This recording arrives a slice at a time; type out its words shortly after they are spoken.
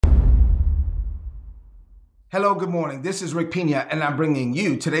Hello, good morning. This is Rick Pina, and I'm bringing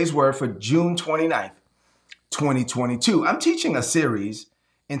you today's word for June 29th, 2022. I'm teaching a series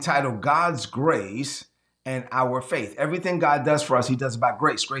entitled God's Grace and Our Faith. Everything God does for us, He does by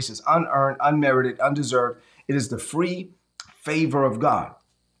grace. Grace is unearned, unmerited, undeserved. It is the free favor of God.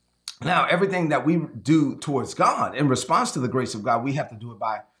 Now, everything that we do towards God in response to the grace of God, we have to do it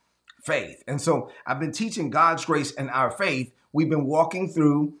by faith. And so I've been teaching God's grace and our faith. We've been walking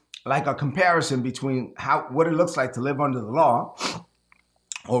through like a comparison between what it looks like to live under the law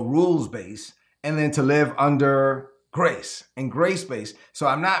or rules based and then to live under grace and grace based. So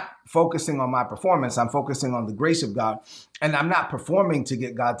I'm not focusing on my performance. I'm focusing on the grace of God, and I'm not performing to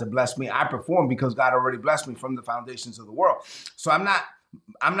get God to bless me. I perform because God already blessed me from the foundations of the world. So I'm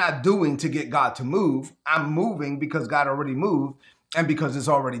not doing to get God to move. I'm moving because God already moved and because it's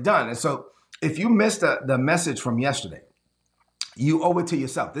already done. And so if you missed the message from yesterday, you owe it to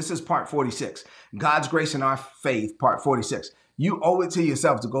yourself. This is part 46, God's Grace and Our Faith, part 46. You owe it to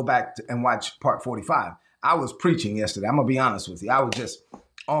yourself to go back and watch part 45. I was preaching yesterday. I'm going to be honest with you. I was just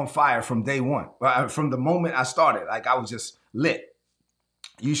on fire from day one. From the moment I started, like I was just lit.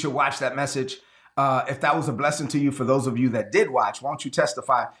 You should watch that message. If that was a blessing to you, for those of you that did watch, why don't you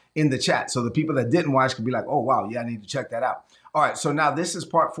testify in the chat? So the people that didn't watch can be like, oh, wow, yeah, I need to check that out. All right. So now this is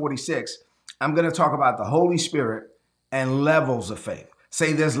part 46. I'm going to talk about the Holy Spirit and levels of faith.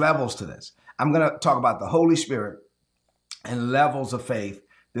 Say there's levels to this. I'm going to talk about the Holy Spirit and levels of faith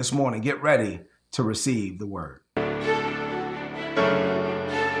this morning. Get ready to receive the word.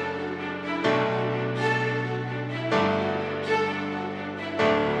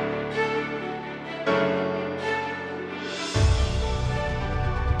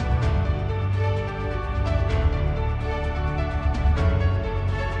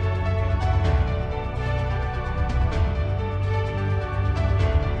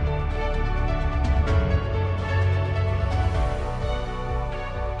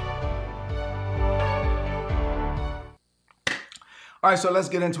 All right, so let's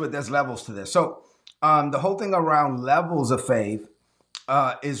get into it. There's levels to this. So the whole thing around levels of faith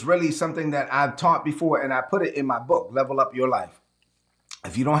is really something that I've taught before, and I put it in my book, Level Up Your Life.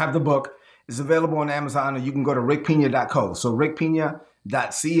 If you don't have the book, it's available on Amazon, or you can go to rickpina.co. So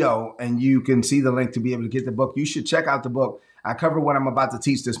rickpina.co, and you can see the link to be able to get the book. You should check out the book. I cover what I'm about to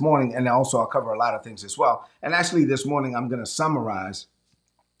teach this morning, and also I'll cover a lot of things as well. And actually this morning, I'm going to summarize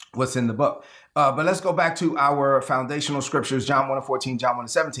what's in the book. But let's go back to our foundational scriptures, John 1:14, John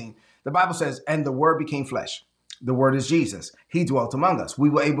 1:17. The Bible says, and the word became flesh. The word is Jesus. He dwelt among us. We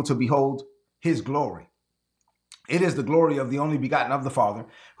were able to behold his glory. It is the glory of the only begotten of the Father,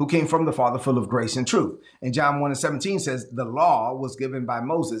 who came from the Father, full of grace and truth. And John 1:17 says, the law was given by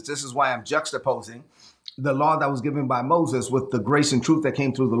Moses. This is why I'm juxtaposing the law that was given by Moses with the grace and truth that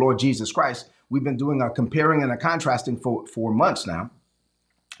came through the Lord Jesus Christ. We've been doing a comparing and a contrasting for months now.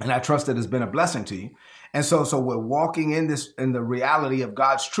 And I trust it has been a blessing to you. And so we're walking in the reality of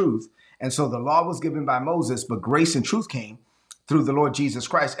God's truth. And so the law was given by Moses, but grace and truth came through the Lord Jesus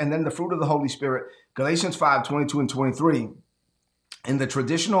Christ. And then the fruit of the Holy Spirit, Galatians 5:22 and 23. In the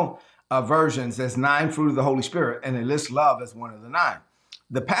traditional versions, there's 9 fruit of the Holy Spirit, and it lists love as one of the 9.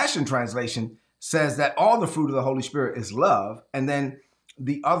 The Passion Translation says that all the fruit of the Holy Spirit is love, and then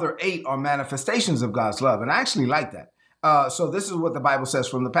the other 8 are manifestations of God's love. And I actually like that. So this is what the Bible says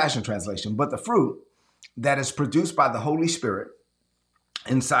from the Passion Translation. But the fruit that is produced by the Holy Spirit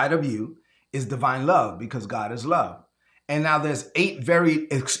inside of you is divine love, because God is love. And now there's 8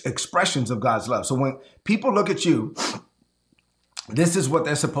 varied expressions of God's love. So when people look at you, this is what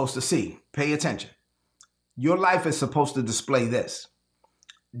they're supposed to see. Pay attention. Your life is supposed to display this: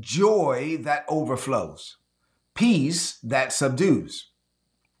 joy that overflows, peace that subdues,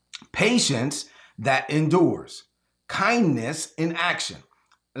 patience that endures, kindness in action.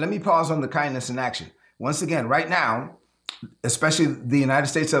 Let me pause on the kindness in action. Once again, right now, especially the United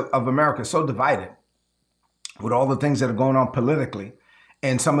States of America is so divided with all the things that are going on politically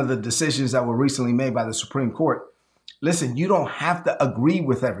and some of the decisions that were recently made by the Supreme Court. Listen, you don't have to agree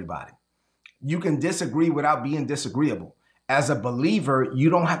with everybody. You can disagree without being disagreeable. As a believer, you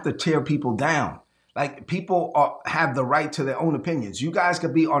don't have to tear people down. Like, people have the right to their own opinions. You guys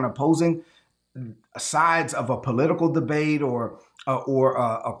could be on opposing sides of a political debate or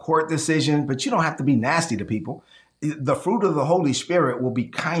a court decision, but you don't have to be nasty to people. The fruit of the Holy Spirit will be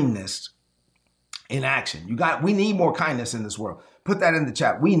kindness in action. We need more kindness in this world. Put that in the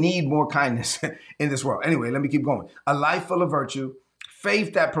chat. We need more kindness in this world. Anyway, let me keep going. A life full of virtue,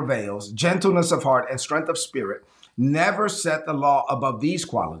 faith that prevails, gentleness of heart, and strength of spirit. Never set the law above these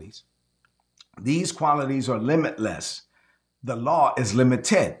qualities. These qualities are limitless. The law is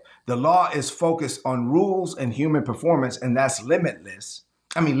limited. The law is focused on rules and human performance, and that's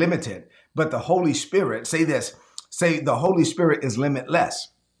limited. But the Holy Spirit, say this, say the Holy Spirit is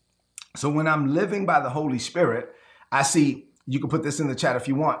limitless. So when I'm living by the Holy Spirit, I see, you can put this in the chat if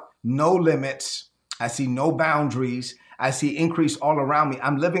you want, no limits. I see no boundaries. I see increase all around me.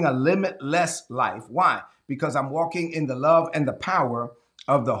 I'm living a limitless life. Why? Because I'm walking in the love and the power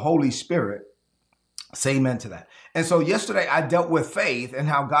of the Holy Spirit. Say amen to that. And so yesterday I dealt with faith and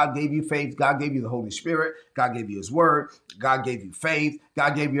how God gave you faith. God gave you the Holy Spirit. God gave you his word. God gave you faith.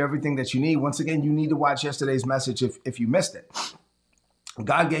 God gave you everything that you need. Once again, you need to watch yesterday's message if you missed it.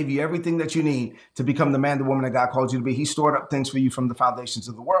 God gave you everything that you need to become the man, the woman that God called you to be. He stored up things for you from the foundations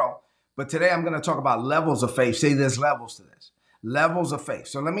of the world. But today I'm going to talk about levels of faith. Say there's levels to this. Levels of faith.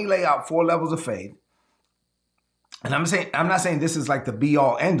 So let me lay out 4 levels of faith. And I'm not saying this is like the be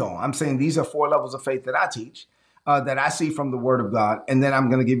all end all. I'm saying these are 4 levels of faith that I teach, that I see from the word of God. And then I'm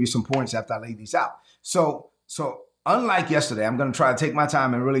going to give you some points after I lay these out. So unlike yesterday, I'm going to try to take my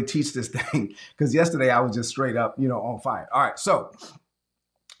time and really teach this thing, because yesterday I was just straight up, on fire. All right. So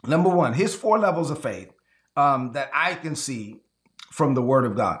number 1, here's 4 levels of faith that I can see from the word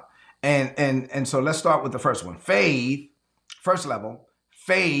of God. And so let's start with the first one. Faith, first level,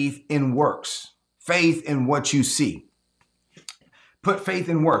 faith in works. Faith in what you see. Put faith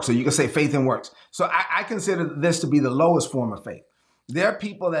in works. So you can say faith in works. So I consider this to be the lowest form of faith. There are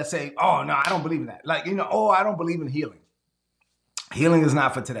people that say, oh, no, I don't believe in that. Like, I don't believe in healing. Healing is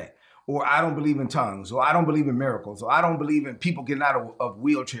not for today. Or I don't believe in tongues. Or I don't believe in miracles. Or I don't believe in people getting out of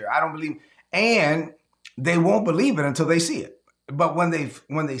wheelchair. I don't believe. And they won't believe it until they see it. But when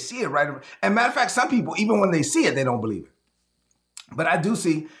they see it, right? And matter of fact, some people, even when they see it, they don't believe it. But I do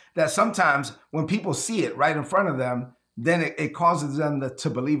see that sometimes when people see it right in front of them, then it causes them to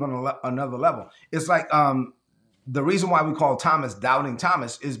believe on another level. It's like the reason why we call Thomas Doubting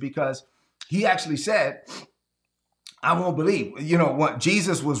Thomas is because he actually said, I won't believe. When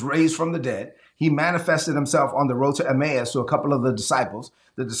Jesus was raised from the dead, he manifested himself on the road to Emmaus to a couple of the disciples.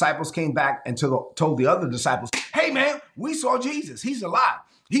 The disciples came back and told the other disciples, hey, man, we saw Jesus. He's alive.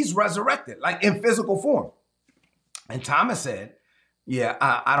 He's resurrected, like in physical form. And Thomas said, yeah,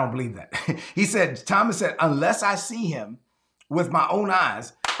 I don't believe that. Thomas said, unless I see him with my own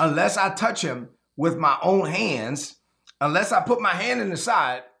eyes, unless I touch him with my own hands, unless I put my hand in the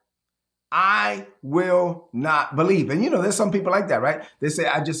side, I will not believe. And there's some people like that, right? They say,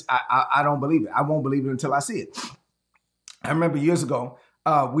 I don't believe it. I won't believe it until I see it. I remember years ago,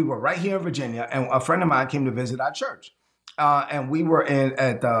 we were right here in Virginia, and a friend of mine came to visit our church. And we were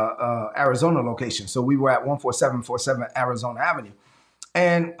at the Arizona location. So we were at 14747 Arizona Avenue.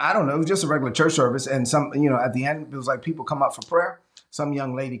 And I don't know, it was just a regular church service. And at the end, it was like people come up for prayer. Some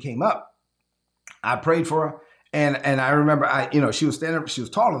young lady came up. I prayed for her. And I remember, she was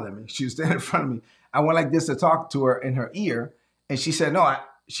taller than me. She was standing in front of me. I went like this to talk to her in her ear. And she said, no,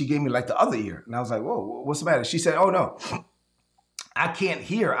 she gave me like the other ear. And I was like, whoa, what's the matter? She said, oh, no, I can't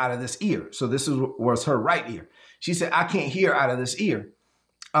hear out of this ear. So this was her right ear. She said, I can't hear out of this ear.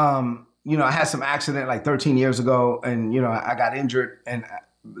 I had some accident like 13 years ago, and, I got injured, and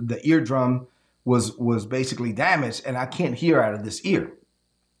the eardrum was basically damaged, and I can't hear out of this ear.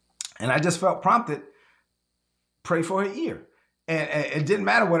 And I just felt prompted, pray for her ear. And it didn't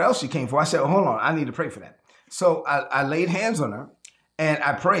matter what else she came for. I said, hold on, I need to pray for that. So I laid hands on her, and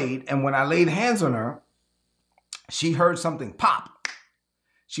I prayed. And when I laid hands on her, she heard something pop.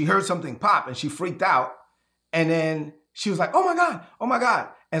 And she freaked out. And then she was like, oh my God, oh my God.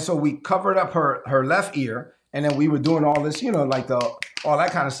 And so we covered up her left ear, and then we were doing all this, like all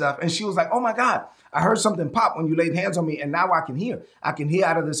that kind of stuff. And she was like, oh my God, I heard something pop when you laid hands on me, and now I can hear. I can hear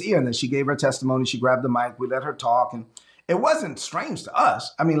out of this ear. And then she gave her testimony. She grabbed the mic. We let her talk. And it wasn't strange to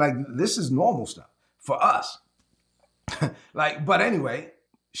us. I mean, like, this is normal stuff for us. But anyway,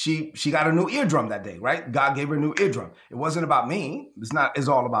 she got a new eardrum that day, right? God gave her a new eardrum. It wasn't about me. It's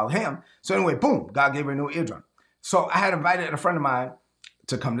all about him. So anyway, boom, God gave her a new eardrum. So I had invited a friend of mine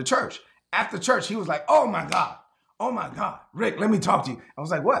to come to church. After church, he was like, oh my God, Rick, let me talk to you. I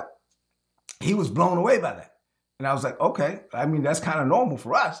was like, what? He was blown away by that. And I was like, okay, I mean, that's kind of normal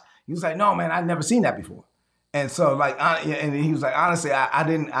for us. He was like, no, man, I'd never seen that before. And so and he was like, honestly, I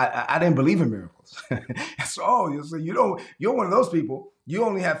didn't believe in miracles. So you're one of those people. You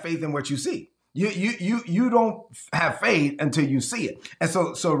only have faith in what you see. You don't have faith until you see it. And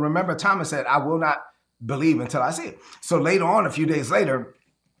so remember, Thomas said, I will not believe until I see it. So later on, a few days later,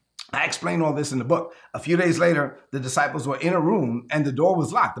 I explained all this in the book. A few days later, the disciples were in a room and the door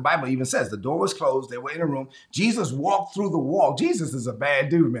was locked. The Bible even says the door was closed. They were in a room. Jesus walked through the wall. Jesus is a bad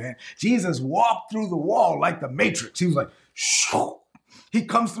dude, man. Jesus walked through the wall like the Matrix. He was like, shoo. He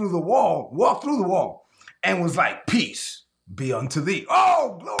comes through the wall, walked through the wall, and was like, peace be unto thee.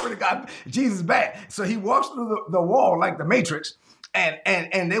 Oh, glory to God. Jesus back. So he walks through the wall like the Matrix,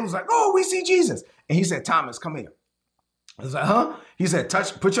 and they was like, oh, we see Jesus. And he said, Thomas, come here. I was like, huh? He said,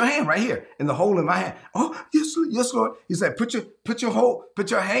 put your hand right here in the hole in my hand. Oh, yes, Lord. Yes, Lord. He said, put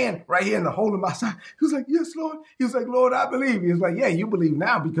your hand right here in the hole in my side. He was like, yes, Lord. He was like, Lord, I believe. He was like, yeah, you believe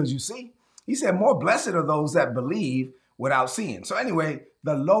now because you see. He said, more blessed are those that believe without seeing. So anyway,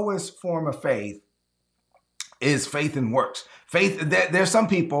 the lowest form of faith is faith in works. Faith, there's some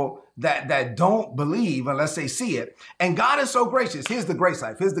people that don't believe unless they see it. And God is so gracious. Here's the grace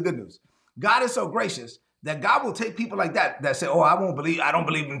life. Here's the good news. God is so gracious that God will take people like that say, oh, I don't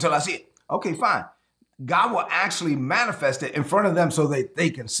believe until I see it. Okay, fine. God will actually manifest it in front of them so that they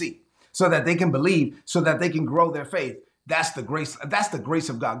can see, so that they can believe, so that they can grow their faith. That's the grace. That's the grace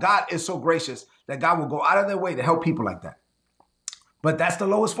of God. God is so gracious that God will go out of their way to help people like that. But that's the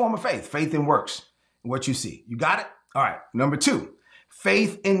lowest form of faith, faith in works, what you see. You got it? All right. Number 2,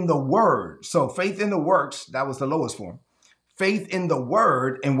 faith in the word. So faith in the works, that was the lowest form. Faith in the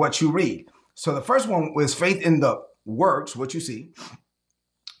word and what you read. So the first one was faith in the works, what you see.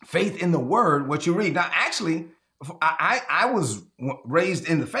 Faith in the word, what you read. Now, actually, I was raised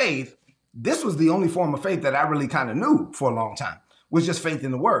in the faith. This was the only form of faith that I really kind of knew for a long time, was just faith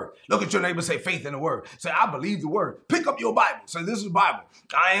in the word. Look at your neighbor, say faith in the word. Say, I believe the word. Pick up your Bible. Say, this is the Bible.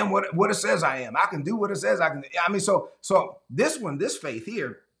 I am what it says I am. I can do what it says I can. I mean, so this faith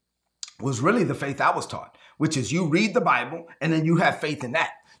here was really the faith I was taught, which is you read the Bible and then you have faith in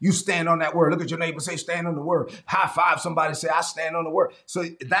that. You stand on that word. Look at your neighbor, say, stand on the word. High five somebody, say, I stand on the word. So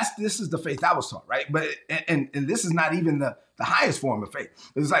this is the faith I was taught, right? But and this is not even the highest form of faith.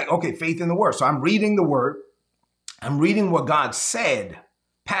 It's like, okay, faith in the word. So I'm reading the word. I'm reading what God said.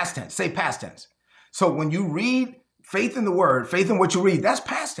 Past tense, say past tense. So when you read faith in the word, faith in what you read, that's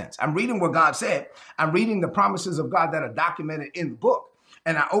past tense. I'm reading what God said. I'm reading the promises of God that are documented in the book.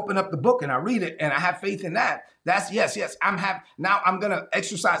 And I open up the book and I read it and I have faith in that. That's yes. Now I'm going to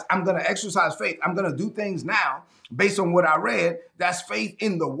exercise. I'm going to exercise faith. I'm going to do things now based on what I read. That's faith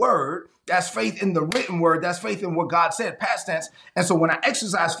in the word. That's faith in the written word. That's faith in what God said, past tense. And so when I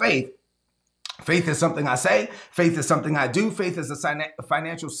exercise faith, faith is something I say. Faith is something I do. Faith is a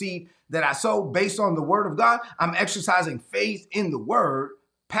financial seed that I sow based on the word of God. I'm exercising faith in the word,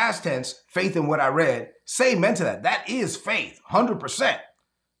 past tense, faith in what I read. Say amen to that. That is faith, 100%.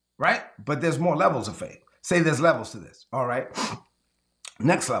 Right? But there's more levels of faith. Say there's levels to this. All right.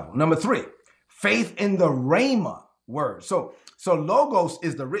 Next level. Number 3, faith in the Rhema word. So logos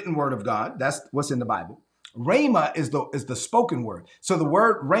is the written word of God. That's what's in the Bible. Rhema is the spoken word. So the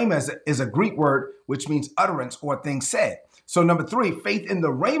word Rhema is a Greek word, which means utterance or thing said. So number 3, faith in the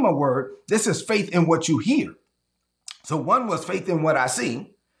Rhema word. This is faith in what you hear. So one was faith in what I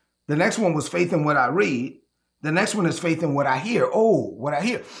see. The next one was faith in what I read. The next one is faith in what I hear. Oh, what I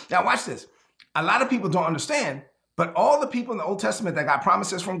hear. Now watch this. A lot of people don't understand, but all the people in the Old Testament that got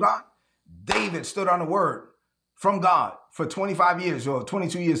promises from God, David stood on the word from God for 25 years or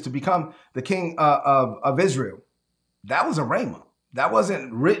 22 years to become the king of Israel. That was a rhema. That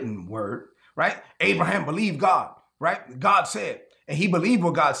wasn't written word, right? Abraham believed God, right? God said, and he believed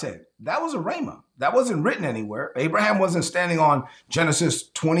what God said. That was a rhema. That wasn't written anywhere. Abraham wasn't standing on Genesis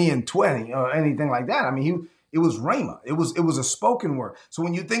 20 and 20 or anything like that. I mean, it was rhema. It was a spoken word. So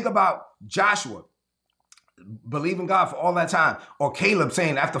when you think about Joshua believing God for all that time, or Caleb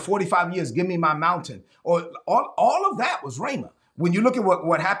saying, after 45 years, give me my mountain, or all of that was rhema. When you look at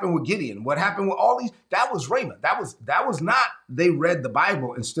what happened with Gideon, what happened with all these, that was rhema. That was not they read the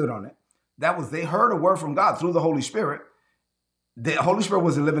Bible and stood on it. That was they heard a word from God through the Holy Spirit. The Holy Spirit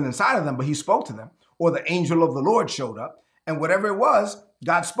wasn't living inside of them, but he spoke to them, or the angel of the Lord showed up, and whatever it was,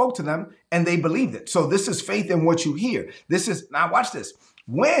 God spoke to them and they believed it. So this is faith in what you hear. Now watch this.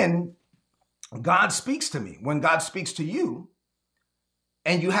 When God speaks to me, when God speaks to you,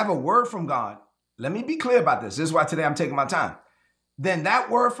 and you have a word from God, let me be clear about this. This is why today I'm taking my time. Then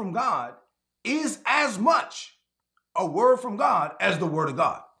that word from God is as much a word from God as the word of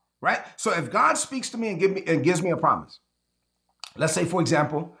God, right? So if God speaks to me and gives me a promise, let's say, for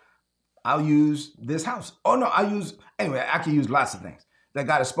example, I'll use this house. Anyway, I can use lots of things that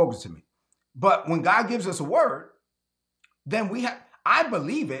God has spoken to me. But when God gives us a word, then I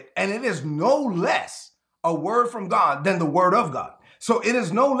believe it, and it is no less a word from God than the word of God. So it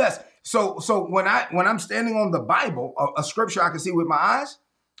is no less. So when I'm standing on the Bible, a scripture I can see with my eyes,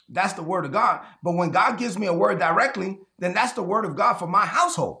 that's the word of God. But when God gives me a word directly, then that's the word of God for my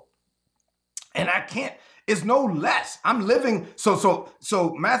household. And it's no less. I'm living. So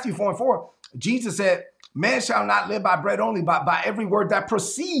Matthew 4:4, Jesus said, man shall not live by bread only, but by every word that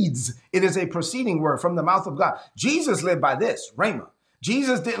proceeds. It is a proceeding word from the mouth of God. Jesus lived by this, Rhema.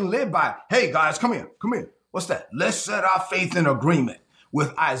 Jesus didn't live by, hey guys, come here. What's that? Let's set our faith in agreement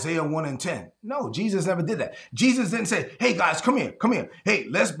with Isaiah 1 and 10. No, Jesus never did that. Jesus didn't say, hey guys, come here. Hey,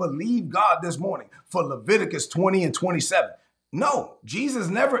 let's believe God this morning for Leviticus 20 and 27. No, Jesus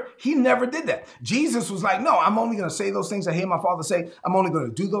never did that. Jesus was like, no, I'm only going to say those things I hear my Father say. I'm only going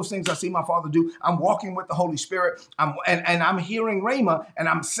to do those things I see my Father do. I'm walking with the Holy Spirit. And I'm hearing Rhema, and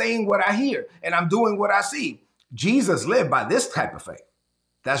I'm saying what I hear, and I'm doing what I see. Jesus lived by this type of faith.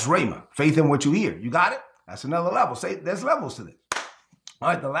 That's Rhema, faith in what you hear. You got it? That's another level. Say there's levels to this. All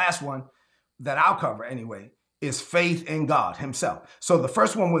right, the last one that I'll cover anyway is faith in God himself. So the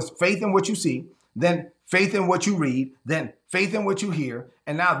first one was faith in what you see, then faith in what you read, then faith in what you hear.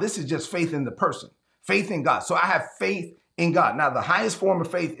 And now this is just faith in the person, faith in God. So I have faith in God. Now, the highest form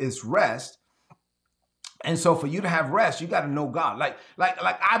of faith is rest. And so for you to have rest, you got to know God. Like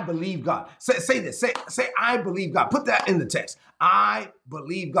I believe God. Say this, say, I believe God. Put that in the text. I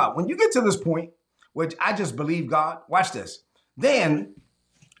believe God. When you get to this point, which I just believe God, watch this. Then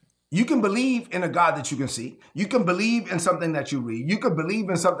you can believe in a God that you can see. You can believe in something that you read. You can believe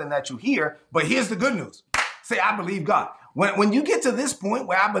in something that you hear. But here's the good news. Say, I believe God. When you get to this point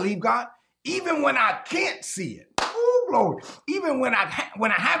where I believe God, even when I can't see it, oh, glory, even when I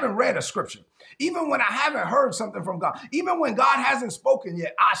haven't read a scripture, even when I haven't heard something from God, even when God hasn't spoken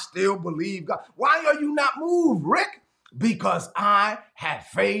yet, I still believe God. Why are you not moved, Rick? Because I have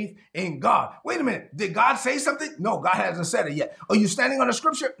faith in God. Wait a minute. Did God say something? No, God hasn't said it yet. Are you standing on a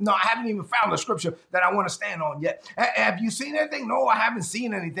scripture? No, I haven't even found a scripture that I want to stand on yet. Have you seen anything? No, I haven't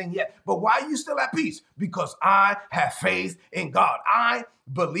seen anything yet. But why are you still at peace? Because I have faith in God. I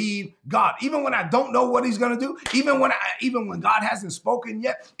believe God. Even when I don't know what he's going to do, even when God hasn't spoken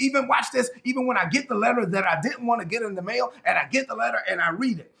yet, even watch this, even when I get the letter that I didn't want to get in the mail and I get the letter and I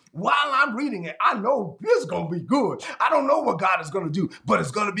read it. While I'm reading it, I know it's going to be good. I don't know what God is going to do, but it's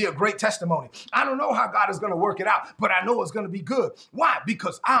going to be a great testimony. I don't know how God is going to work it out, but I know it's going to be good. Why?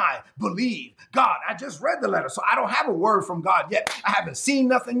 Because I believe God. I just read the letter, so I don't have a word from God yet. I haven't seen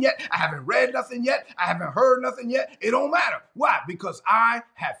nothing yet. I haven't read nothing yet. I haven't heard nothing yet. It don't matter. Why? Because I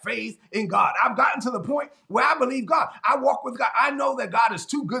have faith in God. I've gotten to the point where I believe God. I walk with God. I know that God is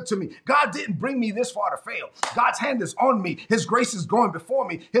too good to me. God didn't bring me this far to fail. God's hand is on me. His grace is going before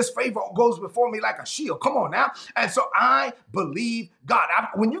me. His favor goes before me like a shield. Come on now. And so I believe God.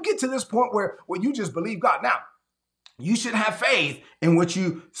 When you get to this point where you just believe God, now, you should have faith in what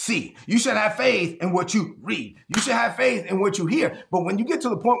you see. You should have faith in what you read. You should have faith in what you hear. But when you get to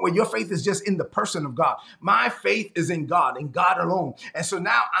the point where your faith is just in the person of God, my faith is in God alone. And so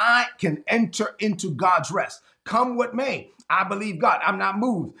now I can enter into God's rest. Come what may. I believe God. I'm not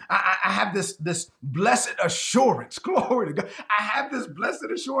moved. I have this blessed assurance. Glory to God. I have this blessed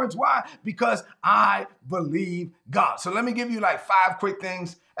assurance. Why? Because I believe God. So let me give you like 5 quick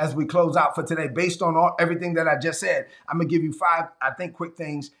things as we close out for today. Based on everything that I just said, I'm going to give you 5, I think, quick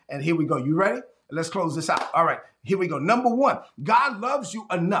things. And here we go. You ready? Let's close this out. All right, here we go. Number 1, God loves you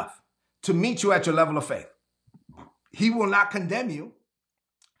enough to meet you at your level of faith. He will not condemn you.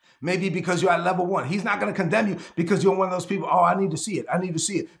 Maybe because you're at level 1. He's not going to condemn you because you're one of those people, oh, I need to see it. I need to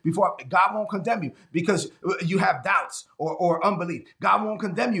see it. God won't condemn you because you have doubts or unbelief. God won't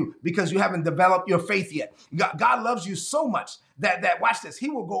condemn you because you haven't developed your faith yet. God loves you so much that watch this, he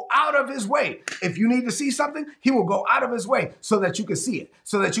will go out of his way. If you need to see something, he will go out of his way so that you can see it,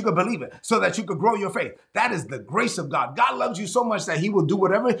 so that you can believe it, so that you can grow your faith. That is the grace of God. God loves you so much that he will do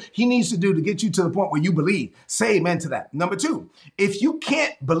whatever he needs to do to get you to the point where you believe. Say amen to that. Number 2, if you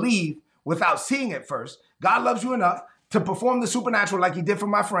can't believe without seeing it first, God loves you enough to perform the supernatural like he did for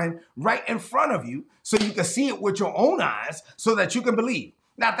my friend right in front of you so you can see it with your own eyes so that you can believe.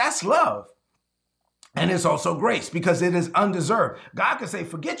 Now that's love. And it's also grace because it is undeserved. God can say,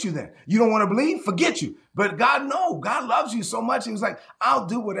 forget you then. You don't want to believe? Forget you. But God, no, God loves you so much. He was like, I'll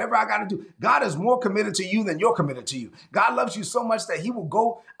do whatever I got to do. God is more committed to you than you're committed to you. God loves you so much that he will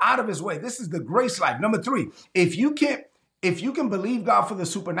go out of his way. This is the grace life. Number 3, if you can believe God for the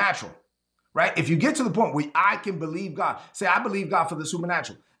supernatural, right? If you get to the point where I can believe God, say, I believe God for the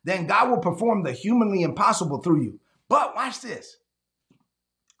supernatural, then God will perform the humanly impossible through you. But watch this.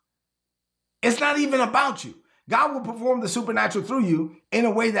 It's not even about you. God will perform the supernatural through you in a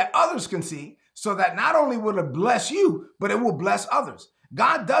way that others can see so that not only will it bless you, but it will bless others.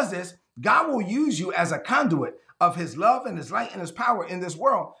 God does this. God will use you as a conduit of his love and his light and his power in this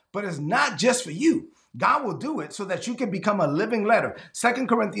world, but it's not just for you. God will do it so that you can become a living letter. 2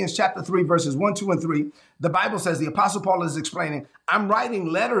 Corinthians chapter 3, verses 1, 2, and 3. The Bible says, the Apostle Paul is explaining, I'm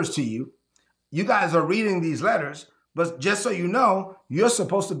writing letters to you You guys are reading these letters, but just so you know, you're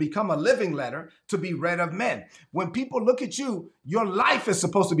supposed to become a living letter to be read of men. When people look at you, your life is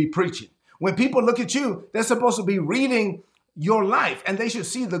supposed to be preaching. When people look at you, they're supposed to be reading your life, and they should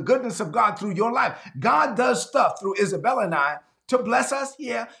see the goodness of God through your life. God does stuff through Isabella and I to bless us,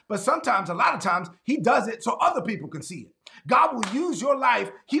 yeah, but sometimes, a lot of times, he does it so other people can see it. God will use your life.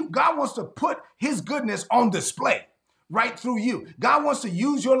 God wants to put his goodness on display right through you. God wants to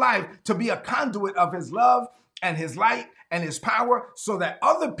use your life to be a conduit of his love and his light and his power so that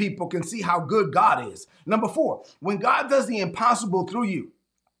other people can see how good God is. Number 4, when God does the impossible through you,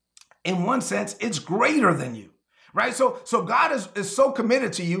 in one sense, it's greater than you. Right? So God is so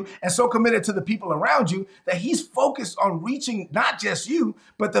committed to you and so committed to the people around you that he's focused on reaching not just you,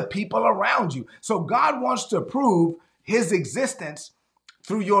 but the people around you. So God wants to prove his existence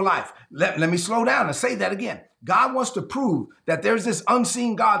through your life. Let me slow down and say that again. God wants to prove that there's this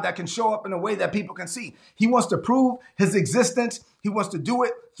unseen God that can show up in a way that people can see. He wants to prove his existence. He wants to do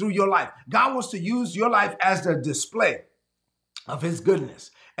it through your life. God wants to use your life as the display of his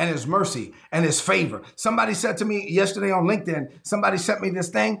goodness and his mercy and his favor. Somebody said to me yesterday on LinkedIn, somebody sent me this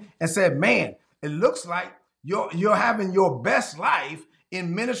thing and said, man, it looks like you're having your best life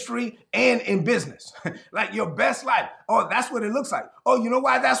in ministry and in business. Like your best life. Oh, that's what it looks like. Oh, you know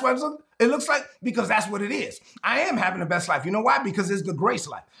why that's what it looks like? Because that's what it is. I am having the best life. You know why? Because it's the grace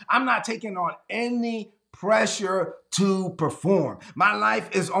life. I'm not taking on any pressure to perform. My life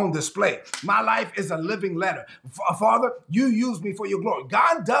is on display. My life is a living letter. Father, you use me for your glory.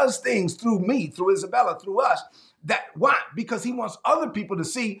 God does things through me, through Isabella, through us. Why? Because he wants other people to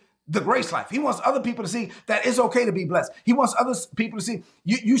see the grace life. He wants other people to see that it's okay to be blessed. He wants other people to see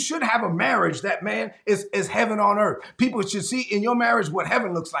you should have a marriage that, man, is heaven on earth. People should see in your marriage what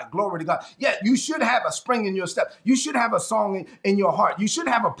heaven looks like. Glory to God. Yeah, you should have a spring in your step. You should have a song in your heart. You should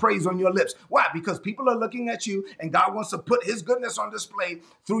have a praise on your lips. Why? Because people are looking at you and God wants to put his goodness on display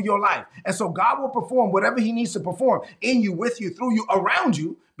through your life. And so God will perform whatever he needs to perform in you, with you, through you, around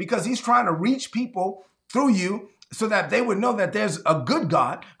you, because he's trying to reach people through you so that they would know that there's a good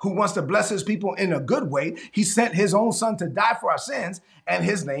God who wants to bless his people in a good way. He sent his own son to die for our sins, and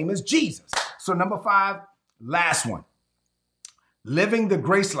his name is Jesus. So number 5, last one. Living the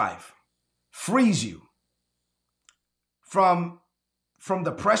grace life frees you from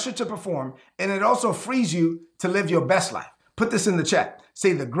the pressure to perform, and it also frees you to live your best life. Put this in the chat.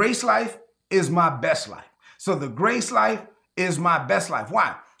 Say, the grace life is my best life. So the grace life is my best life.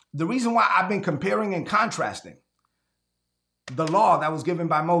 Why? The reason why I've been comparing and contrasting the law that was given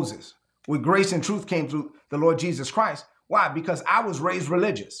by Moses with grace and truth came through the Lord Jesus Christ. Why? Because I was raised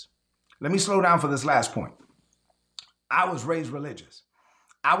religious. Let me slow down for this last point. I was raised religious.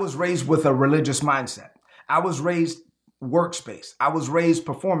 I was raised with a religious mindset. I was raised works-based. I was raised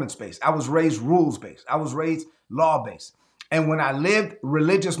performance-based. I was raised rules-based. I was raised law-based. And when I lived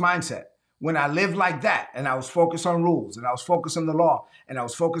religious mindset, when I lived like that, and I was focused on rules, and I was focused on the law, and I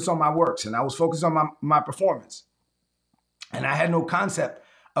was focused on my works, and I was focused on my performance, and I had no concept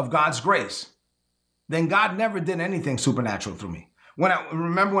of God's grace, then God never did anything supernatural through me.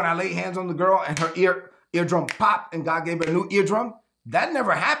 Remember when I laid hands on the girl and her eardrum popped and God gave her a new eardrum? That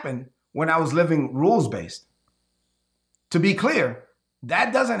never happened when I was living rules-based. To be clear,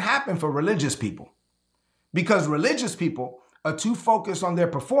 that doesn't happen for religious people, because religious people are too focused on their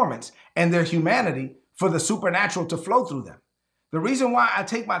performance and their humanity for the supernatural to flow through them. The reason why I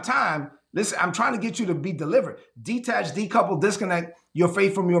take my time, listen, I'm trying to get you to be delivered. Detach, decouple, disconnect your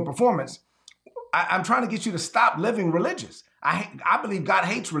faith from your performance. I'm trying to get you to stop living religious. I believe God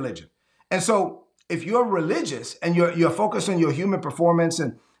hates religion. And so if you're religious and you're focused on your human performance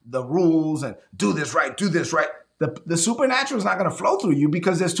and the rules and do this right, the supernatural is not going to flow through you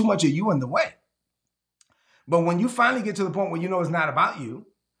because there's too much of you in the way. But when you finally get to the point where you know it's not about you,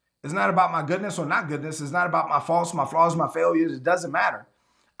 it's not about my goodness or not goodness, it's not about my faults, my flaws, my failures, it doesn't matter.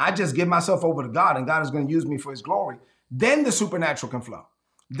 I just give myself over to God, and God is going to use me for his glory. Then the supernatural can flow.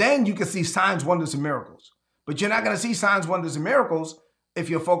 Then you can see signs, wonders, and miracles. But you're not going to see signs, wonders, and miracles if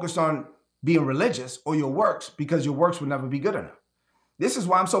you're focused on being religious or your works, because your works will never be good enough. This is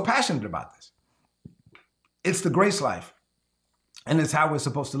why I'm so passionate about this. It's the grace life, and it's how we're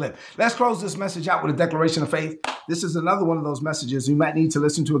supposed to live. Let's close this message out with a declaration of faith. This is another one of those messages you might need to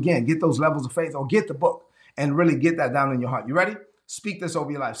listen to again. Get those levels of faith, or get the book and really get that down in your heart. You ready? Speak this over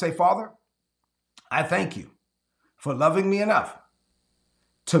your life. Say, Father, I thank you for loving me enough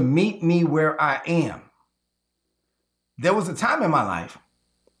to meet me where I am. There was a time in my life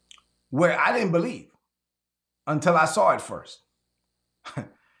where I didn't believe until I saw it first.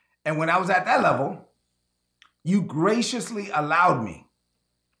 And when I was at that level, you graciously allowed me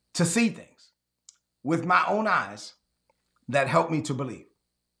to see things. with my own eyes that helped me to believe.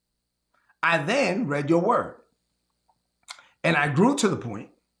 I then read your word, and I grew to the point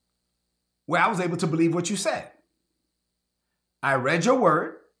where I was able to believe what you said. I read your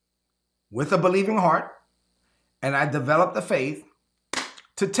word with a believing heart, and I developed the faith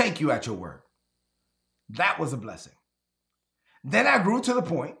to take you at your word. That was a blessing. Then I grew to the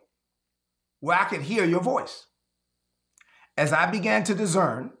point where I could hear your voice. As I began to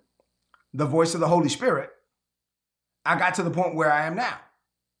discern the voice of the Holy Spirit, I got to the point where I am now.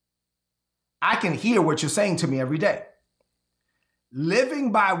 I can hear what you're saying to me every day.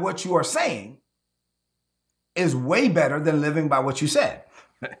 Living by what you are saying is way better than living by what you said.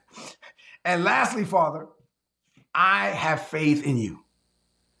 And lastly, Father, I have faith in you,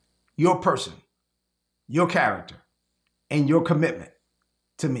 your person, your character, and your commitment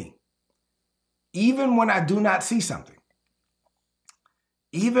to me. Even when I do not see something,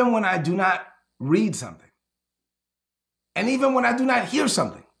 even when I do not read something, and even when I do not hear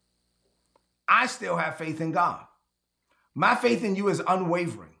something, I still have faith in God. My faith in you is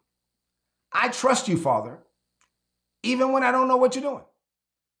unwavering. I trust you, Father, even when I don't know what you're doing.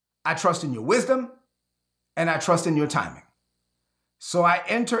 I trust in your wisdom, and I trust in your timing. So I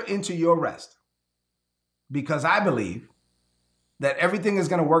enter into your rest because I believe that everything is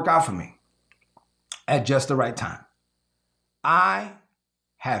going to work out for me at just the right time. I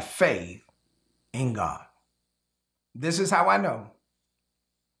have faith in God. This is how I know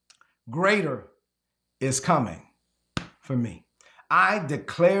greater is coming for me. I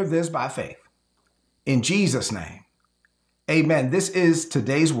declare this by faith. In Jesus' name, amen. This is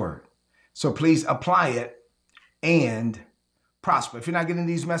today's word. So please apply it and prosper. If you're not getting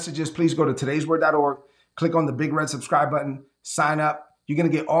these messages, please go to todaysword.org, click on the big red subscribe button, sign up. You're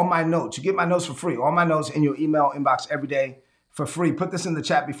going to get all my notes. You get my notes for free. All my notes in your email inbox every day for free. Put this in the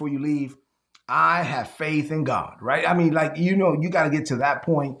chat before you leave. I have faith in God, right? I mean, like, you know, you got to get to that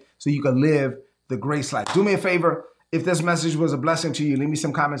point so you can live the grace life. Do me a favor. If this message was a blessing to you, leave me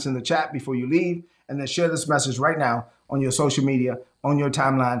some comments in the chat before you leave, and then share this message right now on your social media, on your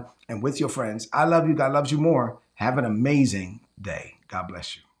timeline, and with your friends. I love you. God loves you more. Have an amazing day. God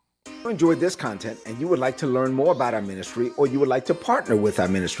bless you. If you enjoyed this content and you would like to learn more about our ministry, or you would like to partner with our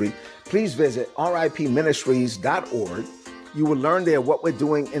ministry, please visit ripministries.org. You will learn there what we're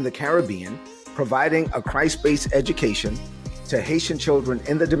doing in the Caribbean, providing a Christ-based education to Haitian children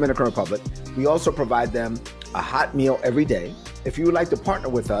in the Dominican Republic. We also provide them a hot meal every day. If you would like to partner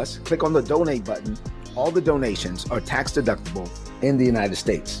with us, click on the donate button. All the donations are tax deductible in the United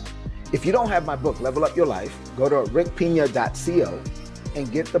States. If you don't have my book, Level Up Your Life, go to rickpina.co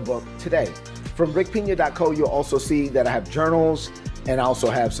and get the book today. From rickpina.co, you'll also see that I have journals, and I also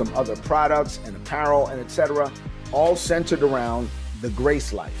have some other products and apparel and etc., all centered around the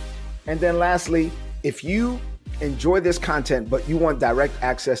grace life. And then lastly, if you enjoy this content, but you want direct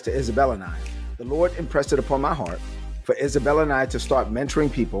access to Isabel and I, the Lord impressed it upon my heart for Isabel and I to start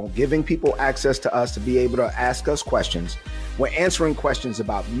mentoring people, giving people access to us to be able to ask us questions. We're answering questions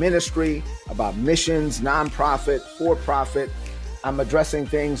about ministry, about missions, nonprofit, for-profit. I'm addressing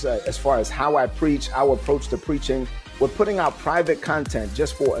things as far as how I preach, our approach to preaching. We're putting out private content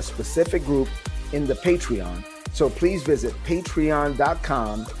just for a specific group in the Patreon. So please visit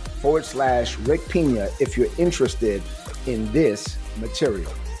patreon.com/Rick Pina if you're interested in this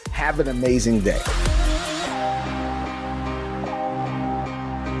material. Have an amazing day.